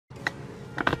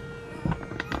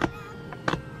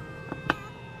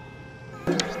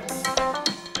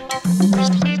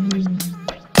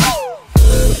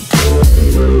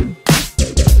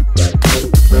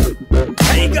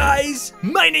Hey guys,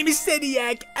 my name is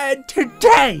Seniac, and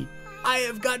today I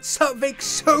have got something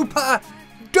super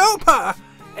duper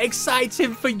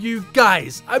exciting for you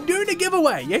guys. I'm doing a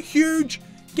giveaway, a huge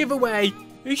giveaway,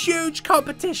 a huge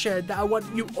competition that I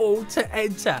want you all to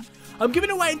enter. I'm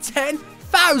giving away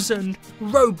 10,000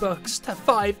 Robux to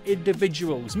 5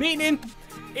 individuals, meaning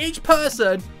each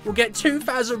person will get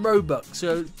 2,000 Robux.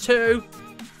 So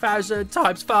 2,000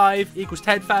 times 5 equals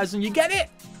 10,000. You get it?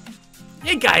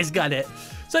 You guys got it.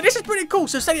 So this is pretty cool.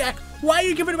 So Seniac, why are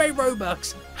you giving away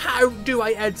Robux? How do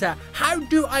I enter? How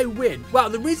do I win?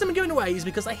 Well, the reason I'm giving away is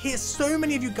because I hear so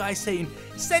many of you guys saying,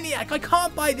 Seniac, I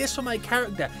can't buy this for my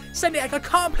character. Seniac, I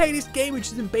can't play this game which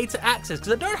is in beta access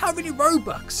because I don't have any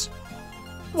Robux.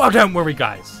 Well, don't worry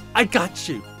guys, I got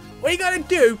you. What you gotta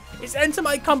do is enter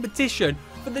my competition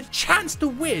for the chance to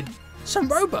win some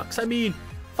Robux. I mean,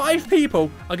 5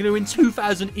 people are gonna win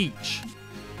 2,000 each.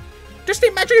 Just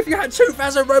imagine if you had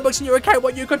 2,000 Robux in your account,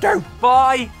 what you could do.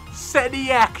 Buy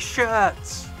Seniac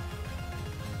shirts.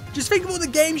 Just think of all the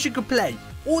games you could play.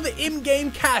 All the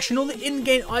in-game cash and all the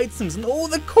in-game items and all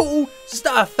the cool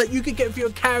stuff that you could get for your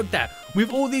character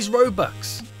with all these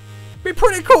Robux. Be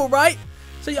pretty cool, right?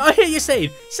 So I hear you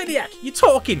saying, Seniac, you're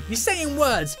talking, you're saying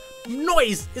words.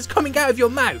 Noise is coming out of your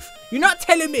mouth. You're not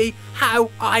telling me how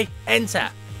I enter.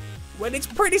 Well, it's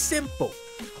pretty simple.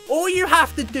 All you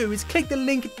have to do is click the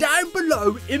link down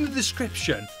below in the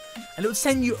description and it will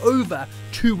send you over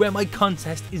to where my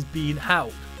contest is being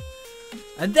held.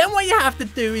 And then what you have to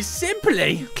do is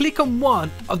simply click on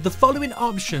one of the following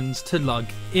options to log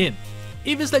in.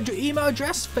 Either select your email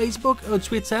address, Facebook or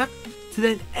Twitter to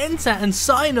then enter and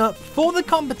sign up for the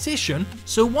competition.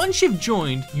 So once you've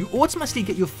joined, you automatically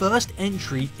get your first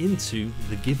entry into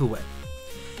the giveaway.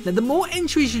 Now, the more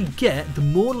entries you get, the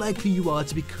more likely you are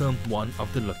to become one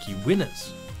of the lucky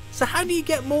winners. So how do you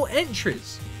get more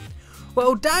entries?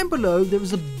 Well, down below there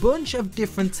is a bunch of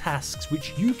different tasks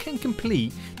which you can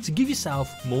complete to give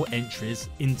yourself more entries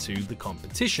into the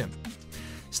competition.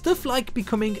 Stuff like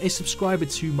becoming a subscriber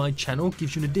to my channel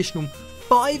gives you an additional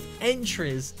 5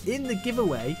 entries in the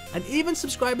giveaway, and even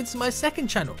subscribing to my second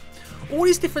channel. All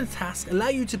these different tasks allow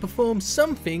you to perform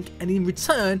something and in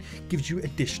return gives you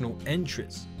additional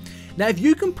entries. Now, if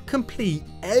you can complete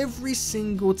every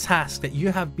single task that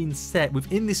you have been set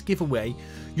within this giveaway,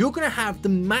 you're going to have the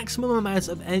maximum amount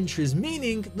of entries,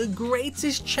 meaning the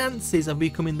greatest chances of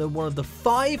becoming one of the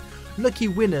 5 lucky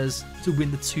winners to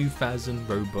win the 2,000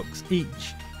 Robux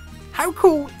each. How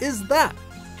cool is that?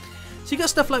 So you got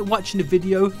stuff like watching the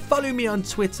video, following me on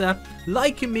Twitter,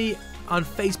 liking me on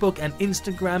Facebook and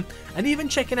Instagram, and even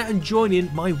checking out and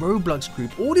joining my Roblox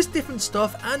group. All this different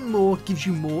stuff and more gives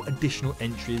you more additional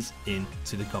entries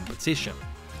into the competition.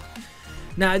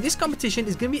 Now, this competition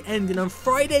is going to be ending on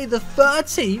Friday the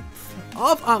 13th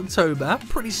of October.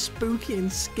 Pretty spooky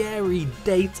and scary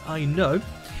date, I know.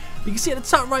 You can see at the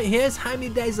top right here is how many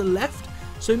days are left.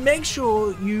 So make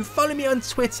sure you follow me on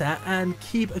Twitter and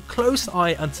keep a close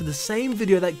eye onto the same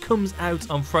video that comes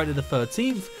out on Friday the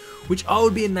 13th, which I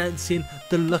will be announcing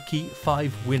the lucky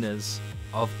 5 winners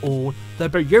of all the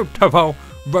beautiful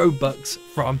Robux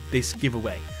from this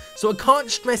giveaway. So I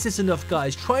can't stress this enough,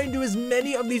 guys. Try and do as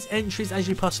many of these entries as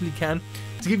you possibly can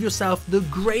to give yourself the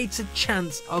greater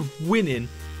chance of winning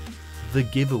the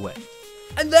giveaway.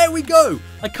 And there we go.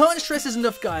 I can't stress this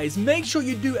enough, guys. Make sure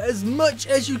you do as much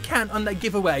as you can on that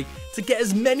giveaway to get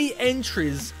as many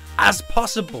entries as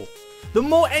possible. The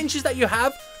more entries that you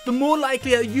have, the more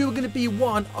likely that you're going to be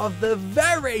one of the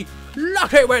very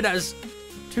lucky winners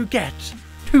to get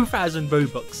 2,000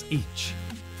 Robux each.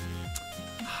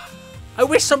 I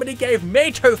wish somebody gave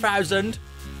me 2,000.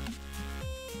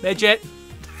 Midget.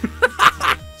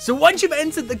 So once you've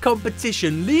entered the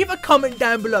competition, leave a comment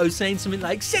down below saying something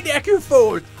like, Seniac, you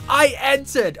fool, I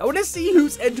entered. I want to see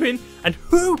who's entering and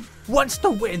who wants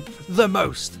to win the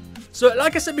most. So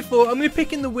like I said before, I'm going to be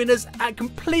picking the winners at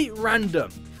complete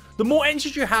random. The more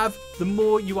entries you have, the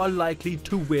more you are likely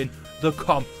to win the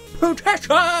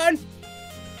competition.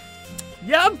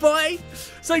 Yeah, boy.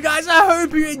 So guys, I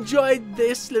hope you enjoyed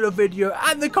this little video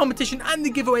and the competition and the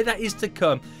giveaway that is to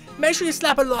come. Make sure you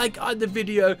slap a like on the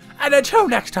video, and until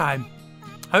next time,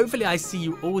 hopefully I see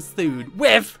you all soon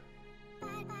with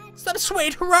some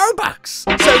sweet Robux.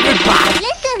 So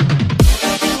goodbye.